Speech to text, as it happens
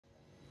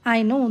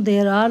I know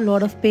there are a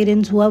lot of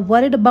parents who are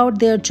worried about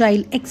their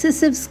child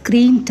excessive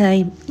screen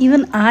time.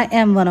 Even I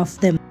am one of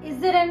them. Is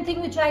there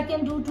anything which I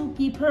can do to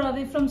keep her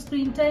away from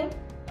screen time?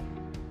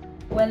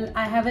 Well,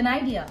 I have an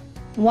idea.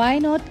 Why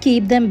not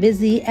keep them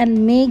busy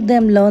and make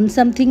them learn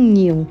something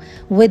new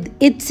with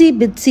Itsy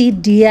Bitsy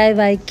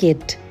DIY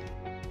kit?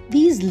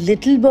 These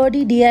little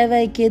body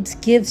DIY kits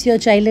gives your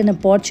child an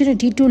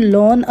opportunity to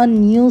learn a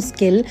new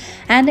skill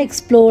and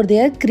explore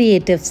their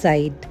creative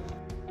side.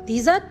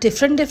 These are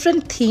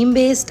different theme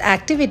based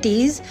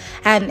activities,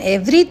 and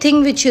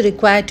everything which you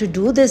require to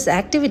do this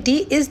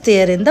activity is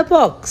there in the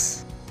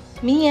box.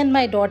 Me and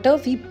my daughter,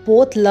 we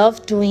both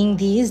love doing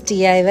these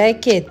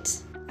DIY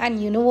kits.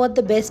 And you know what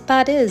the best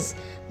part is?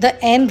 The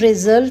end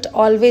result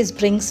always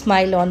brings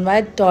smile on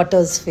my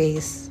daughter's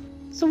face.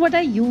 So what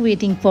are you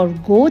waiting for?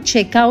 Go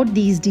check out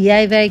these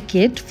DIY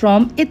kit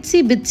from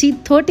Itsy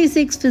Bitsy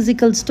 36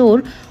 physical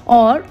store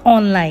or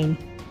online.